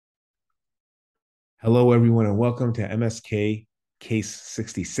Hello, everyone, and welcome to MSK Case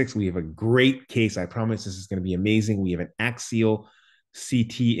 66. We have a great case. I promise this is going to be amazing. We have an axial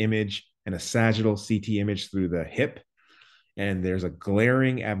CT image and a sagittal CT image through the hip. And there's a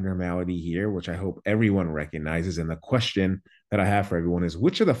glaring abnormality here, which I hope everyone recognizes. And the question that I have for everyone is,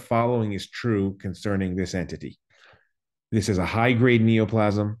 which of the following is true concerning this entity? This is a high-grade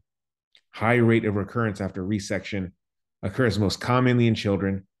neoplasm, high rate of recurrence after resection, occurs most commonly in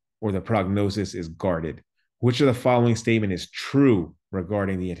children, or the prognosis is guarded. Which of the following statement is true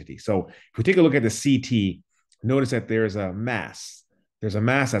regarding the entity? So if we take a look at the CT, notice that there's a mass. There's a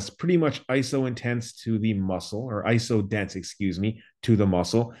mass that's pretty much iso-intense to the muscle, or iso-dense, excuse me, to the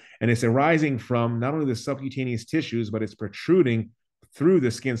muscle. And it's arising from not only the subcutaneous tissues, but it's protruding through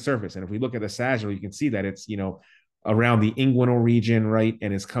the skin surface. And if we look at the sagittal, you can see that it's, around the inguinal region, right?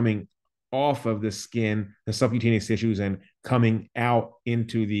 And it's coming off of the skin, the subcutaneous tissues, and coming out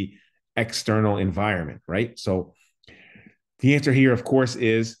into the external environment, right? So the answer here, of course,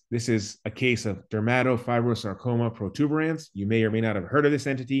 is this is a case of Dermatofibrosarcoma Protuberans. You may or may not have heard of this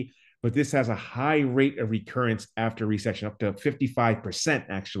entity, but this has a high rate of recurrence after resection, up to 55%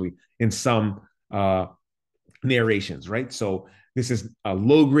 actually in some narrations, right? So this is a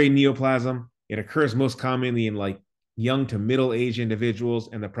low-grade neoplasm. It occurs most commonly in young to middle-aged individuals,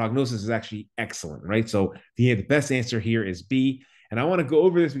 and the prognosis is actually excellent, right? So the best answer here is B. And I want to go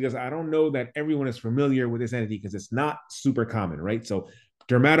over this because I don't know that everyone is familiar with this entity because it's not super common, right? So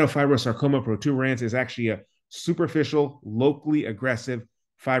Dermatofibrosarcoma Protuberans is actually a superficial, locally aggressive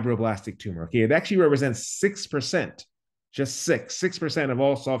fibroblastic tumor. Okay, it actually represents 6%, just 6% of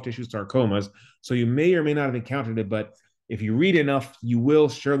all soft tissue sarcomas. So you may or may not have encountered it, but if you read enough, you will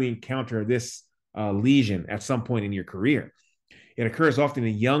surely encounter this lesion at some point in your career. It occurs often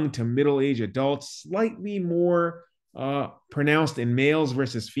in young to middle-aged adults, slightly more pronounced in males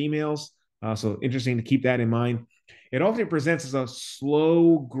versus females. So interesting to keep that in mind. It often presents as a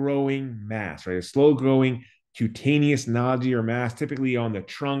slow-growing mass, right? A slow-growing cutaneous nodular mass, typically on the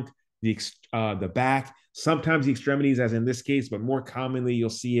trunk, the back, sometimes the extremities, as in this case, but more commonly you'll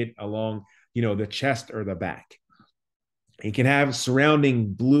see it along, the chest or the back. It can have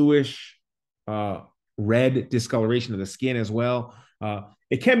surrounding bluish red discoloration of the skin as well.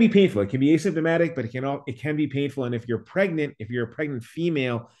 It can be painful. It can be asymptomatic, but it can be painful. And if you're a pregnant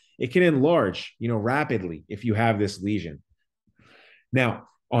female, it can enlarge, rapidly if you have this lesion. Now,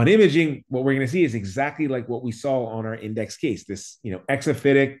 on imaging, what we're going to see is exactly like what we saw on our index case. This,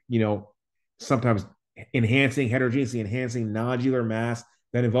 exophytic, sometimes heterogeneously enhancing nodular mass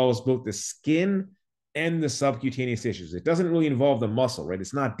that involves both the skin and the subcutaneous tissues. It doesn't really involve the muscle, right?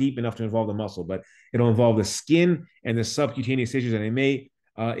 It's not deep enough to involve the muscle, but it'll involve the skin and the subcutaneous tissues, and it may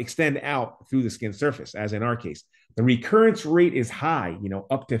extend out through the skin surface, as in our case. The recurrence rate is high,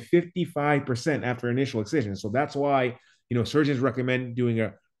 up to 55% after initial excision. So that's why, surgeons recommend doing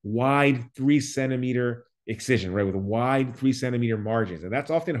a wide 3-centimeter excision, right, with wide 3-centimeter margins. And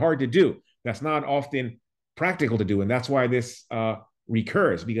that's often hard to do. That's not often practical to do. And that's why this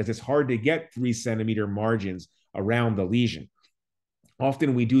recurs, because it's hard to get 3-centimeter margins around the lesion.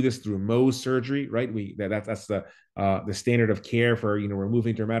 Often we do this through Mohs surgery, right? That's the standard of care for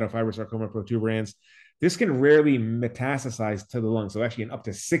removing dermatofibrosarcoma protuberans. This can rarely metastasize to the lung. So actually, in up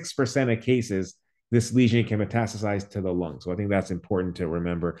to 6% of cases, this lesion can metastasize to the lung. So I think that's important to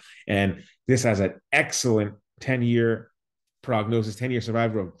remember. And this has an excellent 10-year prognosis, 10-year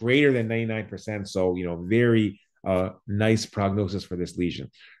survival of greater than 99%. So very nice prognosis for this lesion.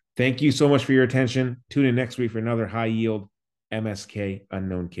 Thank you so much for your attention. Tune in next week for another high yield MSK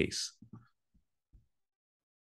unknown case.